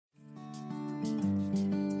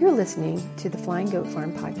You're listening to the Flying Goat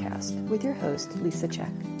Farm podcast with your host, Lisa Check.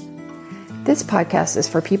 This podcast is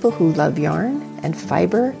for people who love yarn and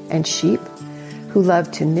fiber and sheep, who love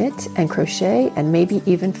to knit and crochet and maybe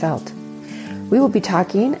even felt. We will be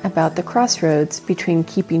talking about the crossroads between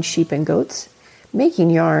keeping sheep and goats, making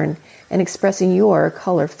yarn, and expressing your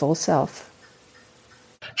colorful self.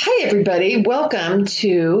 Hi, everybody. Welcome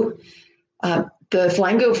to the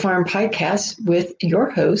Flying Goat Farm podcast with your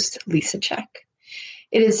host, Lisa Check.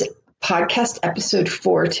 It is podcast episode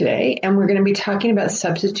 4 today, and we're going to be talking about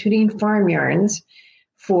substituting farm yarns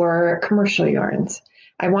for commercial yarns.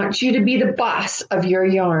 I want you to be the boss of your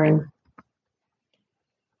yarn.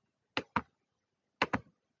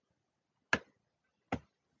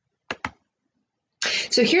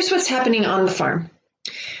 So here's what's happening on the farm.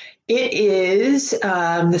 It is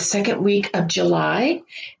the second week of July,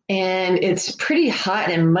 and it's pretty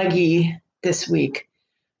hot and muggy this week.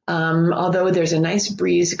 Although there's a nice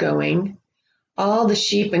breeze going, all the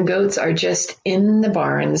sheep and goats are just in the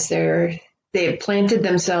barns. They have planted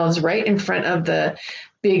themselves right in front of the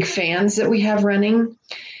big fans that we have running.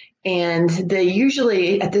 And they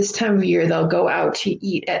usually, at this time of year, they'll go out to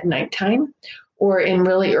eat at nighttime or in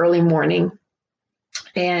really early morning.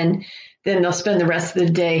 And then they'll spend the rest of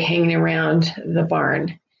the day hanging around the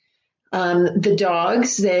barn. The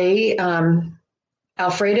dogs,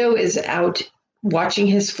 Alfredo is out watching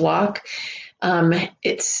his flock.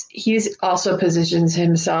 He's also positions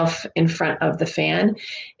himself in front of the fan.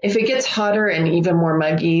 If it gets hotter and even more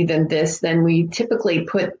muggy than this, then we typically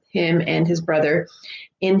put him and his brother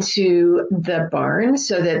into the barn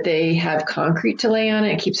so that they have concrete to lay on.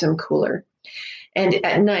 It keeps them cooler. And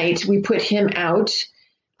at night, we put him out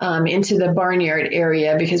into the barnyard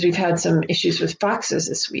area because we've had some issues with foxes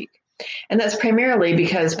this week. And that's primarily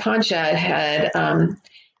because Poncha had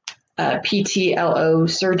PTLO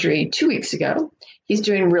surgery 2 weeks ago. He's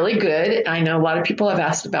doing really good. I know a lot of people have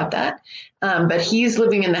asked about that, but he's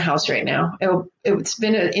living in the house right now. It's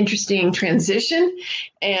been an interesting transition,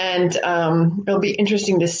 and it'll be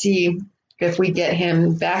interesting to see if we get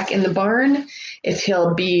him back in the barn, if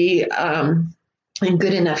he'll be in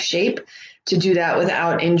good enough shape to do that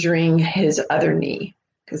without injuring his other knee,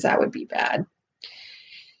 because that would be bad.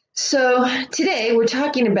 So today we're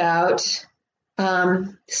talking about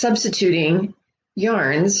substituting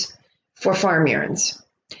yarns for farm yarns.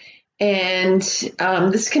 And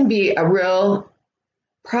this can be a real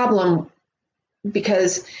problem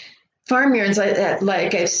because farm yarns,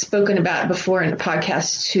 like I've spoken about before in the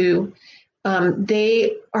podcast too,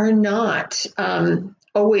 they are not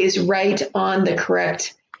always right on the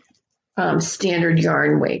correct standard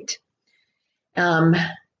yarn weight.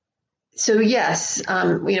 So yes,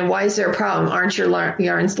 why is there a problem? Aren't your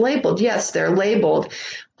yarns labeled? Yes, they're labeled.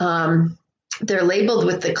 They're labeled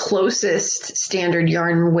with the closest standard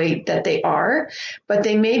yarn weight that they are, but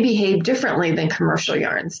they may behave differently than commercial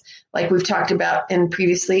yarns. Like we've talked about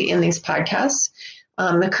previously in these podcasts,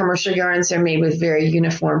 the commercial yarns are made with very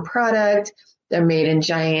uniform product. They're made in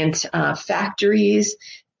giant factories.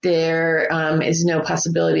 There is no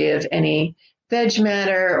possibility of any veg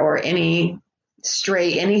matter or any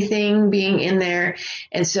stray anything being in there.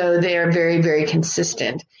 And so they're very, very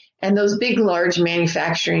consistent. And those big, large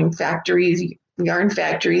manufacturing factories, yarn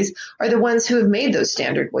factories, are the ones who have made those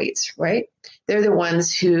standard weights, right? They're the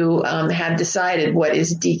ones who have decided what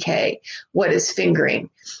is DK, what is fingering,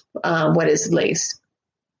 what is lace.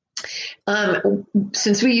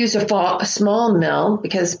 Since we use a small mill,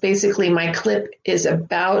 because basically my clip is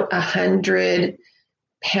about 100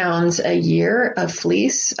 pounds a year of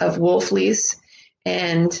fleece, of wool fleece,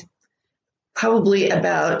 and probably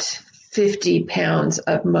about 50 pounds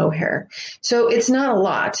of mohair. So it's not a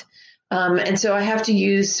lot. And so I have to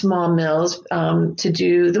use small mills to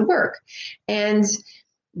do the work. And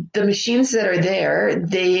the machines that are there,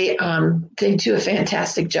 they do a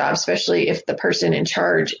fantastic job, especially if the person in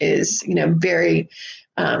charge is, very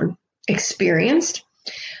experienced.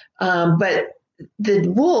 But the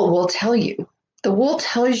wool will tell you. The wool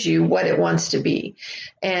tells you what it wants to be.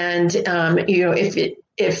 And,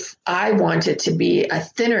 if I want it to be a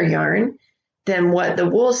thinner yarn than what the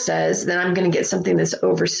wool says, then I'm going to get something that's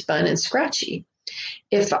overspun and scratchy.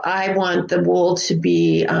 If I want the wool to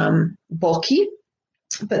be bulky,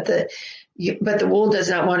 but the wool does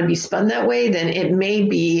not want to be spun that way, then it may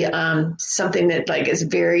be something that is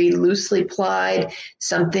very loosely plied,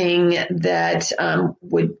 something that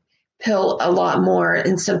would pill a lot more,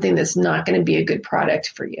 and something that's not going to be a good product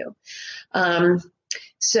for you.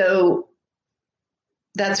 So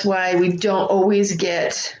that's why we don't always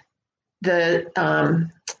get the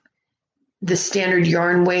standard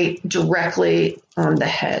yarn weight directly on the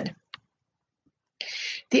head.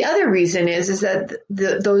 The other reason is that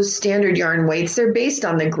those standard yarn weights, they're based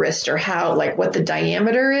on the grist, or how, like, what the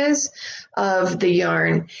diameter is of the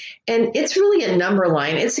yarn. And it's really a number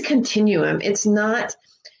line. It's a continuum. It's not,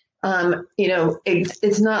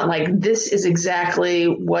 it's not like this is exactly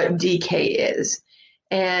what DK is.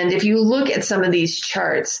 And if you look at some of these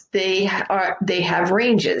charts, they have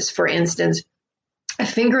ranges. For instance, a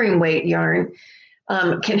fingering weight yarn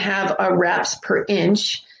can have a wraps per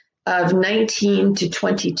inch of 19 to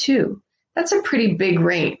 22. That's a pretty big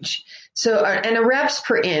range. So, and a wraps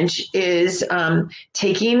per inch is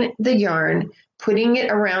taking the yarn, putting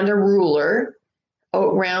it around a ruler,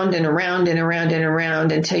 around and around and around and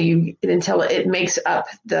around until it makes up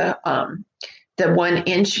the 1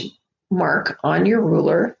 inch mark on your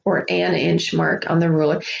ruler, or an inch mark on the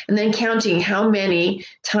ruler, and then counting how many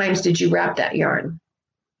times did you wrap that yarn.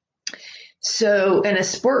 So, and a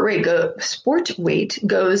sport weight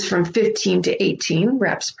goes from 15 to 18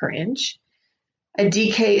 wraps per inch. A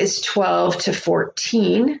DK is 12 to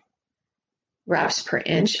 14 wraps per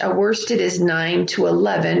inch. A worsted is 9 to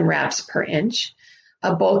 11 wraps per inch.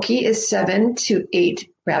 A bulky is 7 to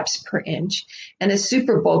 8 wraps per inch. And a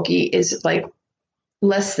super bulky is like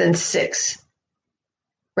less than 6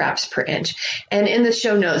 wraps per inch. And in the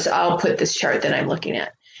show notes, I'll put this chart that I'm looking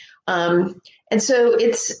at. And so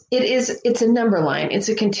it's a number line. It's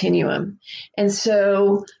a continuum. And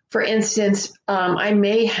so, for instance, I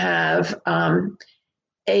may have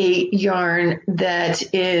a yarn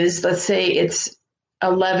that is, let's say it's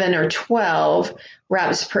 11 or 12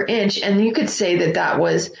 wraps per inch. And you could say that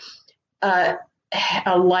was a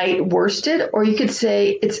light worsted, or you could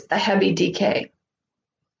say it's a heavy DK.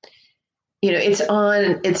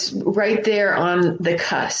 It's right there on the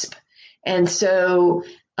cusp. And so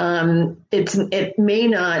it may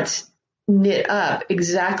not knit up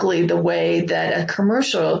exactly the way that a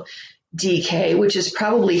commercial DK, which is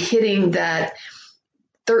probably hitting that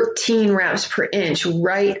 13 wraps per inch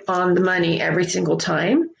right on the money every single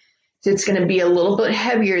time. So it's going to be a little bit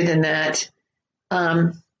heavier than that.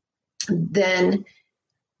 Then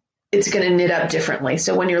it's going to knit up differently.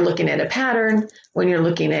 So when you're looking at a pattern, when you're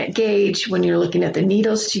looking at gauge, when you're looking at the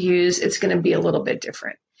needles to use, it's going to be a little bit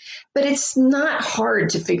different. But it's not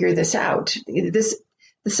hard to figure this out.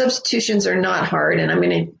 The substitutions are not hard, and I'm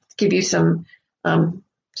going to give you some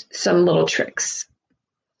little tricks.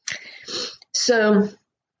 So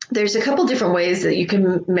there's a couple different ways that you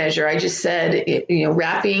can measure. I just said,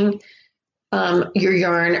 wrapping your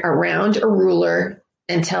yarn around a ruler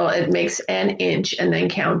until it makes an inch, and then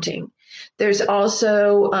counting. There's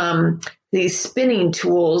also these spinning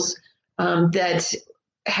tools that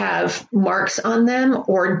have marks on them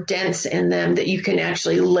or dents in them that you can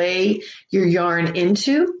actually lay your yarn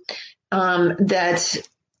into, that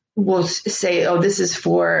will say, oh, this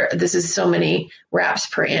is so many wraps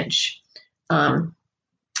per inch.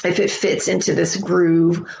 If it fits into this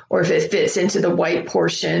groove, or if it fits into the white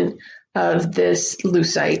portion of this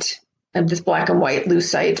lucite, of this black and white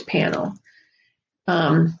lucite panel.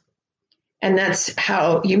 And that's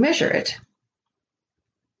how you measure it.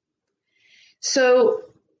 So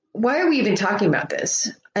why are we even talking about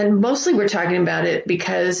this? And mostly we're talking about it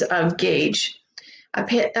because of gauge. A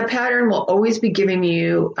pattern will always be giving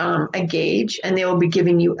you a gauge, and they will be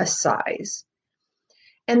giving you a size.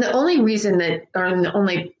 And the only reason the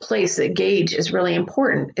only place that gauge is really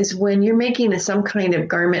important is when you're making some kind of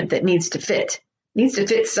garment that needs to fit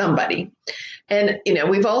somebody. And,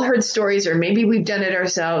 we've all heard stories, or maybe we've done it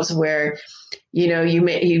ourselves, where,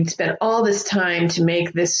 you spent all this time to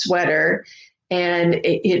make this sweater, and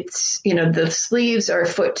it's, the sleeves are a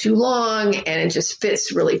foot too long, and it just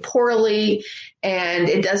fits really poorly, and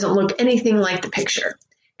it doesn't look anything like the picture.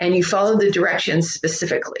 And you follow the directions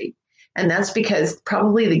specifically. And that's because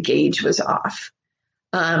probably the gauge was off.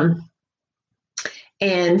 And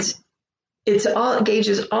gauge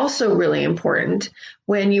is also really important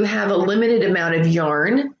when you have a limited amount of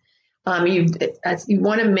yarn. You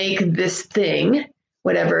want to make this thing,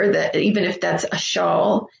 whatever, that even if that's a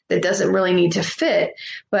shawl that doesn't really need to fit,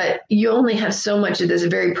 but you only have so much of this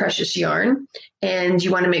very precious yarn, and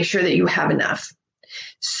you want to make sure that you have enough.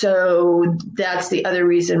 So that's the other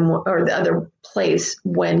reason, or the other place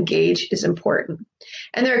when gauge is important.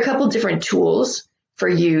 And there are a couple different tools for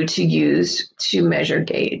you to use to measure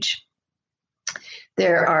gauge.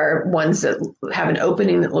 There are ones that have an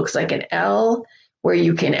opening that looks like an L, where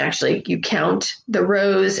you can you count the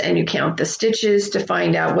rows and you count the stitches to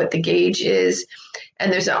find out what the gauge is.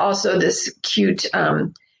 And there's also this cute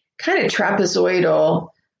kind of trapezoidal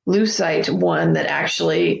lucite one that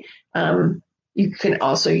actually you can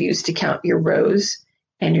also use to count your rows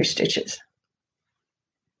and your stitches.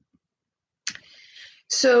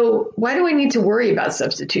 So why do I need to worry about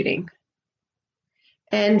substituting?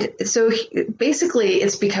 And so basically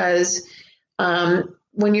it's because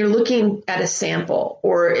when you're looking at a sample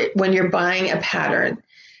or when you're buying a pattern,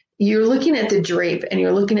 you're looking at the drape and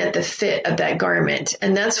you're looking at the fit of that garment.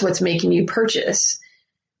 And that's what's making you purchase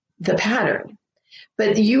the pattern.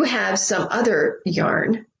 But you have some other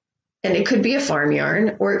yarn, and it could be a farm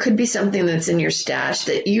yarn, or it could be something that's in your stash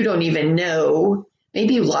that you don't even know.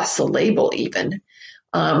 Maybe you lost the label even.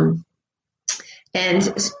 And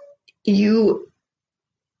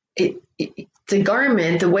the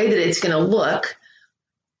garment, the way that it's going to look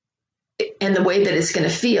and the way that it's going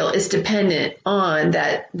to feel is dependent on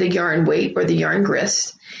the yarn weight or the yarn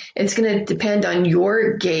grist. It's going to depend on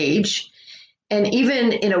your gauge. And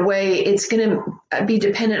even in a way, it's going to be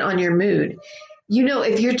dependent on your mood.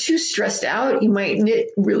 If you're too stressed out, you might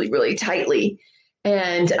knit really, really tightly.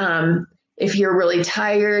 And if you're really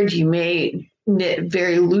tired, you may knit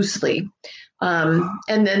very loosely. And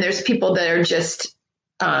then there's people that are just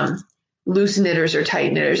loose knitters or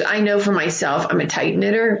tight knitters. I know for myself, I'm a tight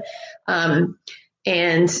knitter.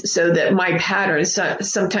 And so that my patterns,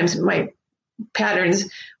 sometimes my patterns,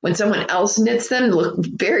 when someone else knits them, look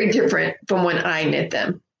very different from when I knit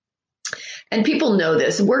them. And people know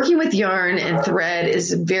this. Working with yarn and thread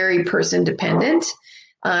is very person dependent.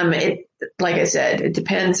 Like I said, it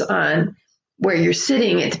depends on where you're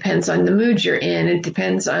sitting. It depends on the mood you're in. It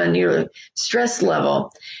depends on your stress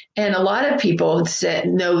level. And a lot of people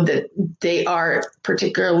know that they are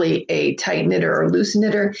particularly a tight knitter or loose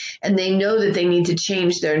knitter, and they know that they need to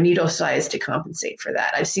change their needle size to compensate for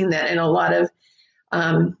that. I've seen that in a lot of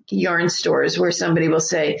yarn stores where somebody will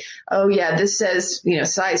say, oh yeah, this says,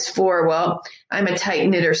 size 4. Well, I'm a tight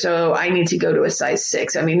knitter, so I need to go to a size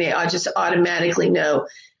 6. I mean, they just automatically know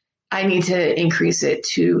I need to increase it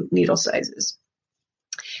to needle sizes.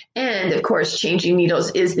 And of course, changing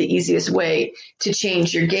needles is the easiest way to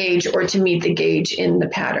change your gauge or to meet the gauge in the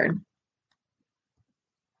pattern.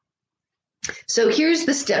 So here's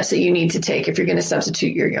the steps that you need to take if you're going to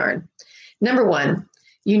substitute your yarn. Number 1,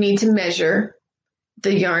 you need to measure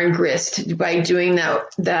the yarn grist by doing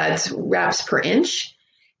that wraps per inch.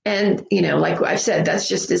 And, like I've said, that's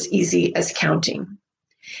just as easy as counting.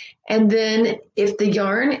 And then if the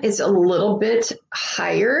yarn is a little bit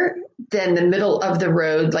higher than the middle of the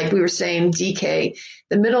road, like we were saying, DK,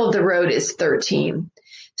 the middle of the road is 13.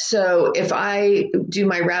 So if I do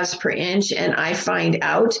my wraps per inch and I find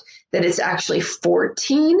out that it's actually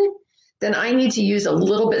 14, then I need to use a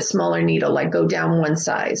little bit smaller needle, like go down one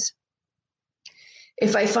size.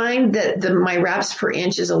 If I find that my wraps per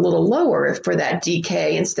inch is a little lower for that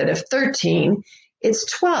DK, instead of 13, it's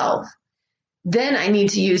 12. Then I need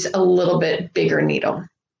to use a little bit bigger needle.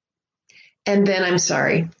 And then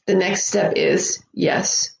the next step is,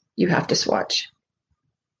 yes, you have to swatch.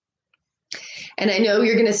 And I know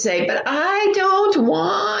you're going to say, but I don't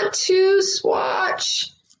want to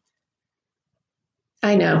swatch.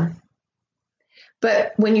 I know.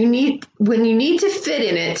 But when you need to fit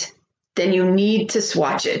in it, then you need to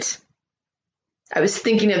swatch it. I was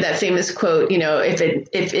thinking of that famous quote,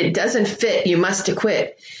 if it doesn't fit, you must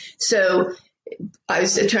acquit. So I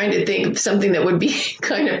was trying to think of something that would be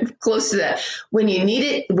kind of close to that. When you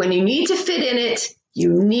need to fit in it, you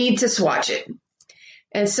need to swatch it.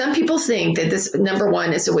 And some people think that this, number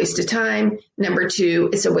 1, is a waste of time. Number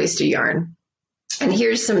 2, it's a waste of yarn. And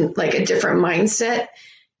here's some a different mindset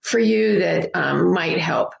for you that might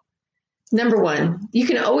help. Number 1, you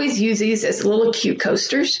can always use these as little cute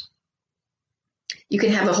coasters. You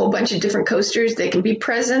can have a whole bunch of different coasters. They can be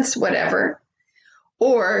presents, whatever.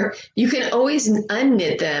 Or you can always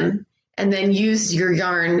unknit them and then use your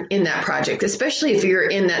yarn in that project, especially if you're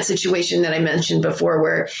in that situation that I mentioned before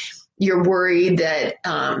where you're worried that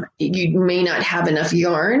you may not have enough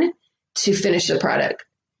yarn to finish the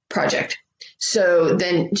project. So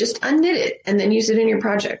then just unknit it and then use it in your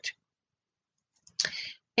project.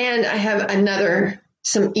 And I have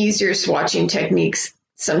some easier swatching techniques.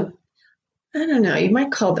 I don't know, you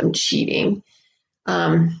might call them cheating.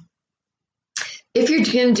 If you're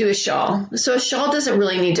going to do a shawl, so a shawl doesn't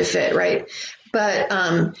really need to fit, right?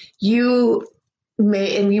 But you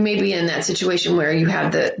may be in that situation where you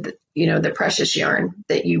have the precious yarn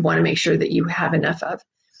that you want to make sure that you have enough of.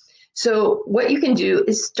 So what you can do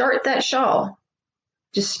is start that shawl.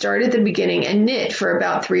 Just start at the beginning and knit for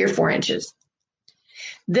about 3 or 4 inches.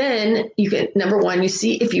 Then you can, number 1, you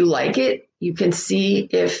see if you like it. You can see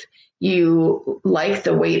if you like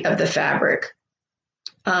the weight of the fabric.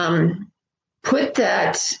 Put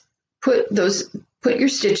your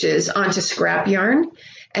stitches onto scrap yarn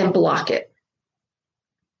and block it.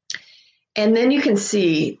 And then you can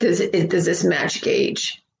see, does this match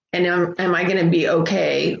gauge? And am I going to be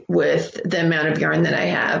okay with the amount of yarn that I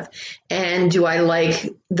have? And do I like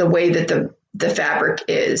the way that the fabric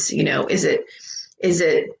is? Is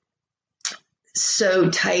it so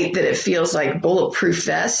tight that it feels like bulletproof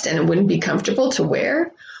vest and it wouldn't be comfortable to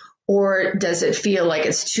wear? Or does it feel like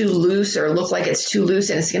it's too loose or look like it's too loose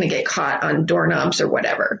and it's going to get caught on doorknobs or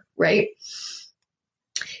whatever, right?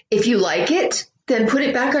 If you like it, then put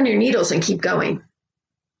it back on your needles and keep going.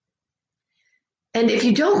 And if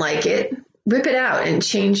you don't like it, rip it out and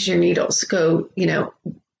change your needles. Go,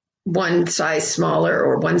 one size smaller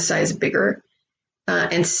or one size bigger,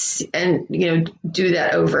 and do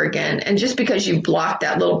that over again. And just because you blocked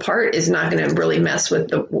that little part is not going to really mess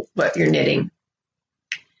with what you're knitting.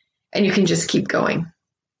 And you can just keep going.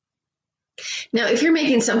 Now, if you're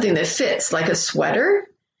making something that fits, like a sweater,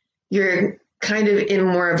 you're kind of in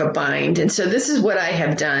more of a bind. And so this is what I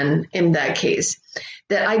have done in that case,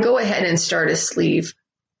 that I go ahead and start a sleeve.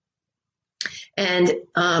 And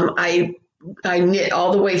I knit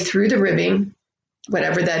all the way through the ribbing,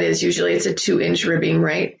 whatever that is. Usually it's a 2-inch ribbing,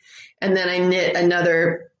 right? And then I knit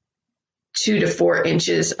another 2 to 4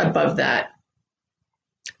 inches above that.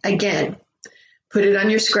 Again, put it on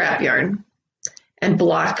your scrap yarn and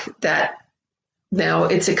block that. Now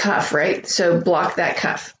it's a cuff, right? So block that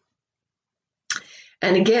cuff.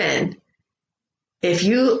 And again, if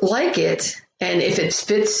you like it and if it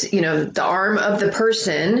fits, the arm of the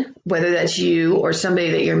person, whether that's you or somebody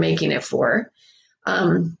that you're making it for,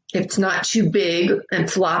 if it's not too big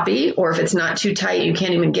and floppy, or if it's not too tight, you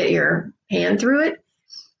can't even get your hand through it,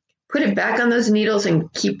 put it back on those needles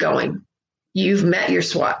and keep going. You've met your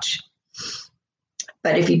swatch.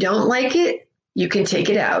 But if you don't like it, you can take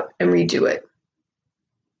it out and redo it.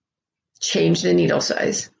 Change the needle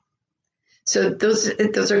size. So those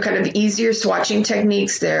are kind of easier swatching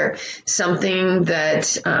techniques. They're something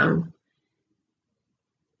that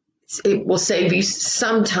it will save you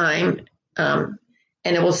some time, and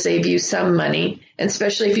it will save you some money. And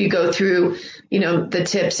especially if you go through, the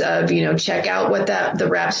tips of, check out what the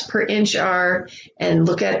wraps per inch are and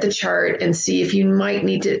look at the chart and see if you might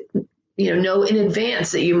need to, know in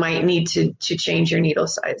advance that you might need to change your needle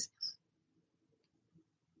size.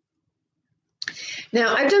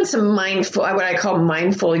 Now, I've done some what I call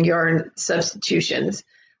mindful yarn substitutions.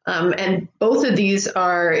 And both of these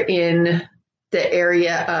are in the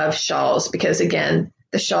area of shawls because, again,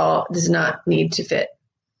 the shawl does not need to fit.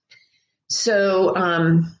 So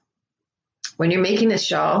when you're making a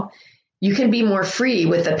shawl, you can be more free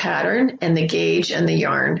with the pattern and the gauge and the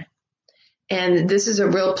yarn. And this is a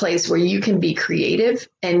real place where you can be creative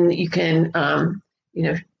and you can,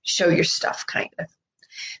 show your stuff kind of.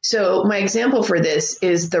 So my example for this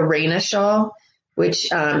is the Raina shawl,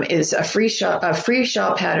 which is a free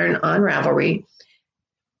shawl pattern on Ravelry.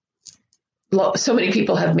 So many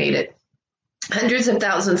people have made it. Hundreds of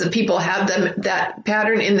thousands of people have that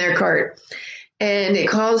pattern in their cart. And it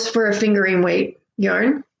calls for a fingering weight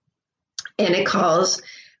yarn. And it calls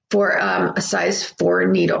for a size 4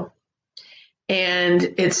 needle.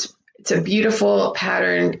 And it's a beautiful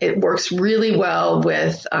pattern. It works really well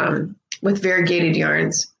with variegated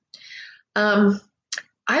yarns. I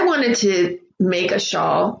wanted to make a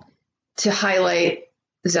shawl to highlight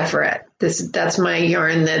Zephyret. That's my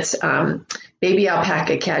yarn. That's baby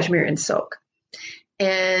alpaca, cashmere, and silk.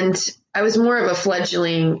 And I was more of a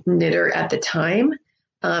fledgling knitter at the time,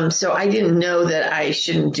 so I didn't know that I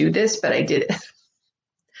shouldn't do this, but I did it.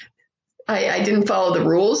 I didn't follow the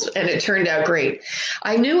rules, and it turned out great.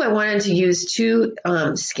 I knew I wanted to use 2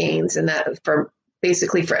 skeins, and that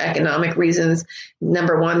basically for economic reasons.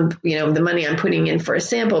 Number one, the money I'm putting in for a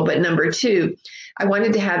sample, but number 2, I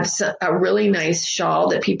wanted to have a really nice shawl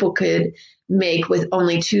that people could make with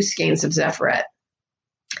only 2 skeins of Zephyret.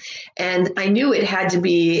 And I knew it had to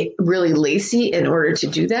be really lacy in order to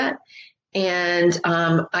do that. And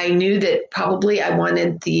I knew that probably I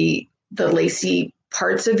wanted the lacy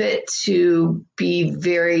parts of it to be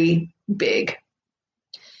very big.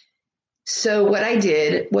 So what I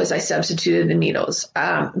did was I substituted the needles.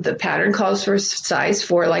 The pattern calls for size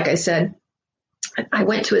 4, like I said. I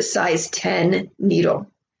went to a size 10 needle.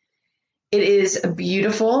 It is a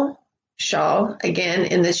beautiful shawl. Again,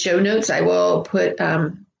 in the show notes, I will put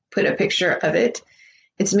a picture of it.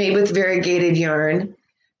 It's made with variegated yarn.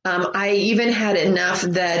 I even had enough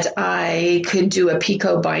that I could do a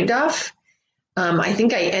picot bind off. I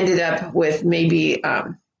think I ended up with maybe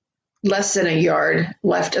less than a yard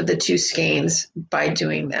left of the 2 skeins by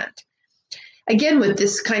doing that. Again, with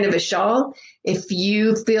this kind of a shawl, if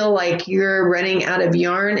you feel like you're running out of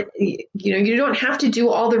yarn, you don't have to do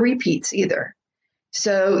all the repeats either.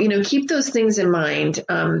 So, keep those things in mind.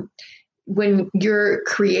 When you're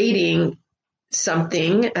creating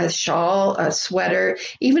something, a shawl, a sweater,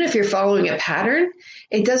 even if you're following a pattern,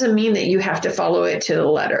 it doesn't mean that you have to follow it to the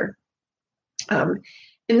letter.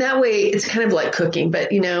 In that way, it's kind of like cooking,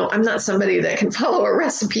 but I'm not somebody that can follow a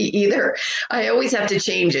recipe either. I always have to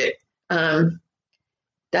change it. I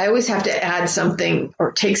always have to add something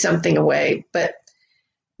or take something away. But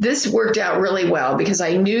this worked out really well because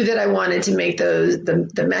I knew that I wanted to make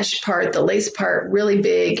the mesh part, the lace part really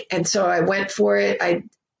big. And so I went for it. I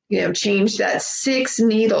changed that 6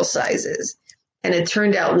 needle sizes, and it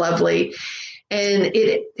turned out lovely. And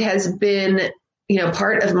it has been,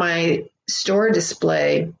 part of my store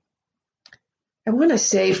display, I want to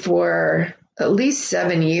say for at least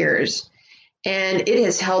 7 years. And it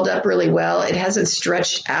has held up really well. It hasn't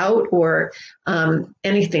stretched out or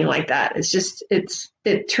anything like that.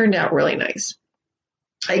 It turned out really nice.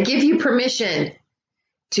 I give you permission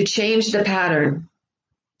to change the pattern.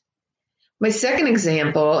 My second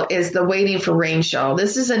example is the Waiting for Rain shawl.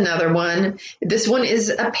 This is another one. This one is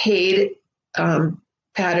a paid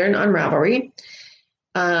pattern on Ravelry.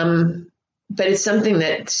 But it's something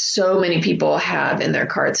that so many people have in their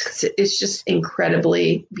carts because it's just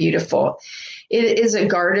incredibly beautiful. It is a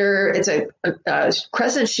garter. It's a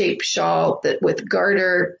crescent-shaped shawl with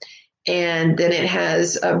garter, and then it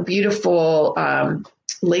has a beautiful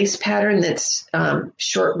lace pattern that's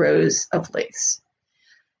short rows of lace.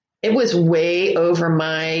 It was way over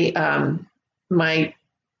my my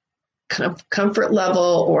comfort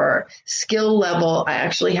level or skill level. I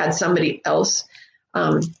actually had somebody else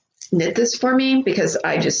knit this for me because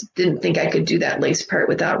I just didn't think I could do that lace part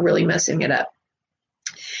without really messing it up.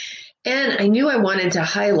 And I knew I wanted to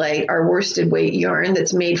highlight our worsted weight yarn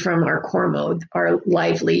that's made from our Cormo, our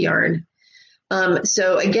lively yarn.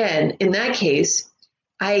 So again, in that case,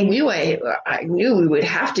 I knew we would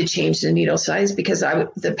have to change the needle size because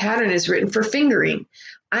the pattern is written for fingering.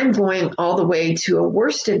 I'm going all the way to a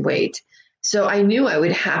worsted weight. So I knew I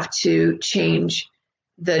would have to change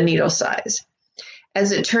the needle size.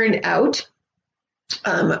 As it turned out,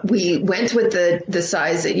 we went with the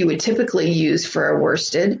size that you would typically use for a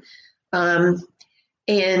worsted. And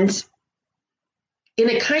in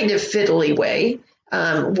a kind of fiddly way,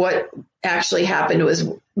 what actually happened was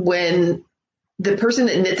when the person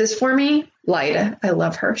that knit this for me, Lyda, I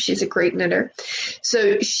love her. She's a great knitter.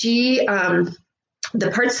 So she,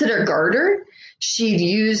 the parts that are garter, she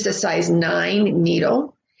used a size 9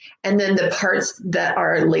 needle. And then the parts that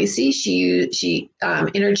are lacy, she used the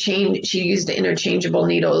interchangeable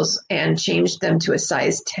needles and changed them to a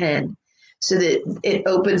size 10 so that it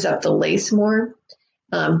opens up the lace more.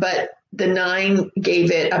 But the 9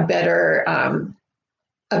 gave it a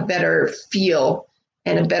better feel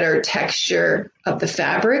and a better texture of the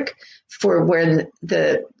fabric for when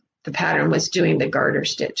the pattern was doing the garter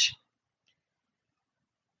stitch.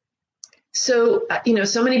 So,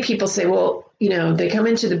 so many people say, well, they come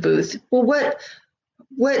into the booth, well,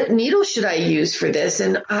 what needle should I use for this?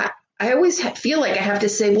 And I always feel like I have to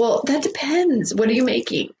say, well, that depends. What are you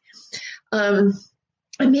making? And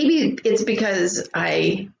maybe it's because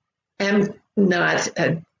I didn't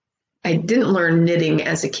learn knitting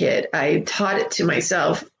as a kid. I taught it to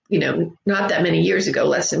myself, not that many years ago,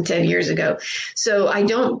 less than 10 years ago. So I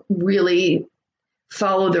don't really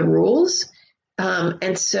follow the rules.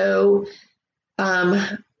 And so,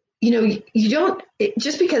 you don't,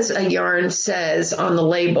 just because a yarn says on the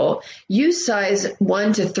label, use size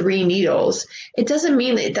 1 to 3 needles, it doesn't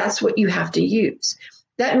mean that that's what you have to use.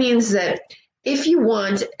 That means that if you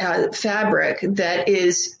want a fabric that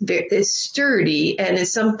is sturdy and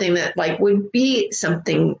is something that would be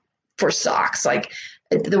something for socks, like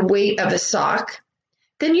the weight of a sock,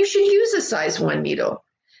 then you should use a size 1 needle.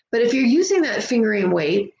 But if you're using that fingering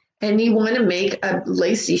weight and you want to make a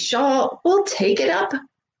lacy shawl, well, take it up.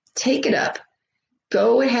 Take it up.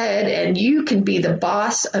 Go ahead and you can be the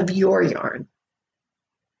boss of your yarn.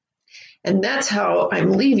 And that's how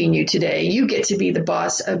I'm leaving you today. You get to be the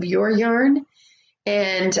boss of your yarn.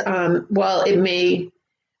 And while it may,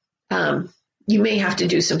 you may have to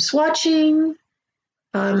do some swatching,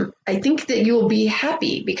 I think that you'll be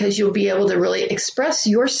happy because you'll be able to really express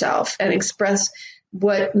yourself and express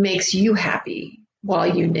what makes you happy while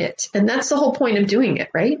you knit. And that's the whole point of doing it,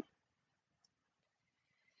 right?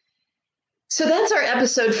 So that's our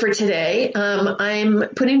episode for today. I'm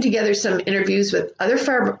putting together some interviews with other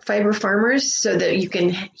fiber farmers so that you can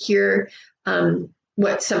hear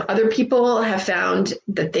what some other people have found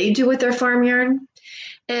that they do with their farm yarn.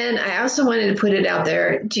 And I also wanted to put it out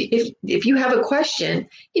there. If you have a question,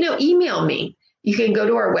 email me. You can go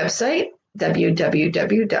to our website,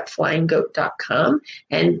 www.flyinggoat.com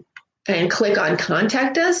and click on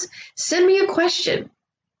Contact Us. Send me a question.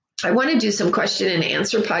 I want to do some question and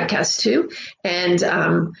answer podcasts too. And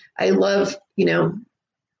I love,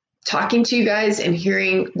 talking to you guys and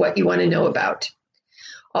hearing what you want to know about.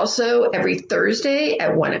 Also, every Thursday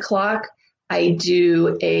at 1:00, I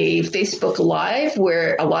do a Facebook Live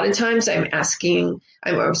where a lot of times I'm answering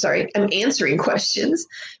questions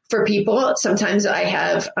for people. Sometimes I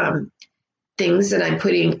have things that I'm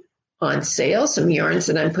putting on sale, some yarns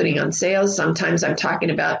that I'm putting on sale. Sometimes I'm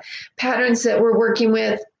talking about patterns that we're working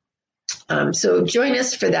with. So join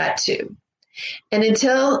us for that too. And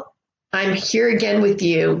until I'm here again with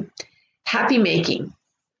you, happy making.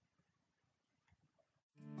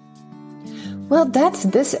 Well, that's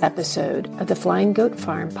this episode of the Flying Goat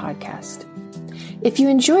Farm podcast. If you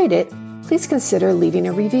enjoyed it, please consider leaving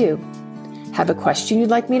a review. Have a question you'd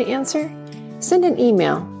like me to answer? Send an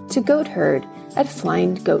email to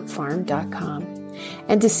goatherd@flyinggoatfarm.com.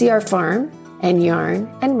 And to see our farm and yarn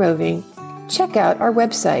and roving, check out our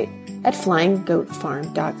website at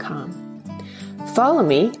flyinggoatfarm.com. Follow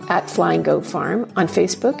me at Flying Goat Farm on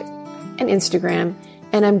Facebook and Instagram,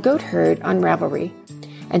 and I'm Goat Herd on Ravelry.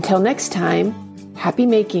 Until next time, happy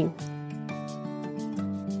making.